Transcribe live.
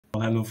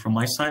hello from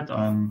my side.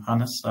 I'm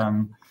Hannes.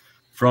 I'm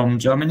from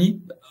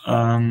Germany.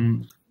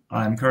 I'm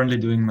currently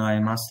doing my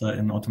master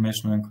in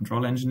automation and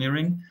control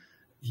engineering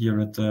here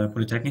at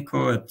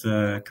Politecnico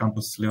at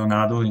Campus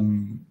Leonardo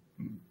in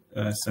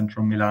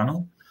central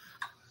Milano.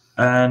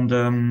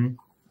 And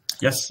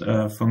yes,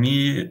 for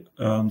me,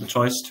 the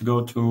choice to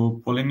go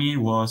to Polyme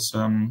was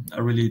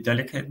a really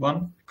delicate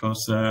one,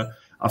 because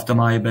after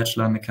my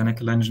bachelor in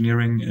mechanical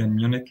engineering in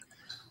Munich,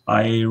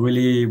 I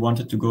really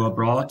wanted to go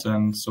abroad,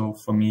 and so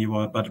for me,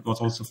 but it was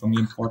also for me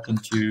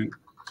important to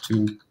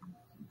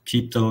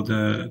keep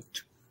the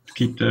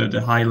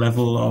high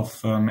level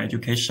of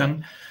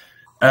education.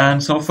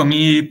 And so for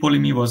me,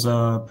 Polyme was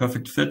a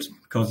perfect fit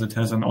because it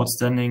has an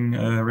outstanding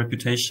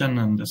reputation,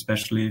 and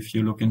especially if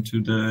you look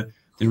into the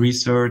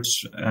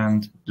research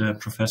and the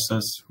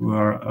professors who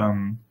are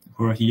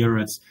here,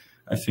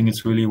 I think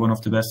it's really one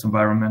of the best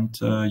environment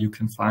you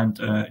can find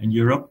in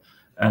Europe.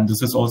 And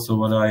this is also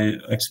what I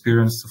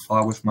experienced so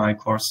far with my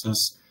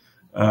courses,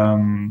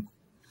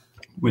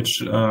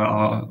 which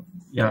I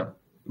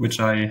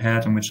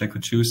had and which I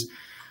could choose.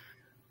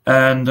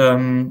 And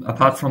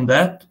apart from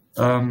that,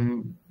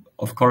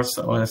 of course,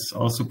 as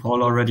also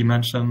Paul already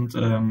mentioned,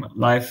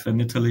 life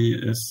in Italy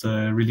is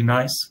really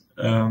nice,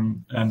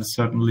 and it's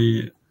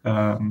certainly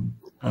an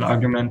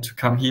argument to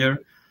come here.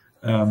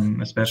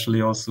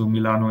 Especially also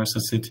Milano as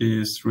a city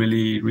is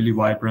really, really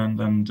vibrant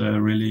and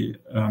really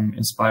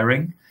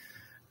inspiring.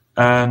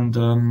 And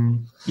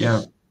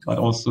but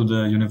also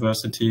the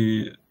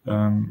university,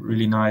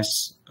 really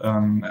nice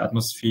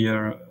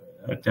atmosphere.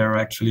 There are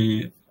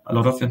actually a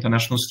lot of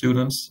international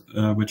students,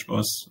 which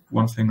was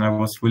one thing I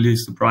was really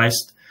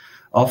surprised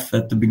of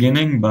at the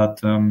beginning, but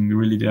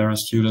really there are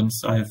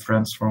students. I have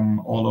friends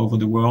from all over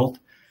the world,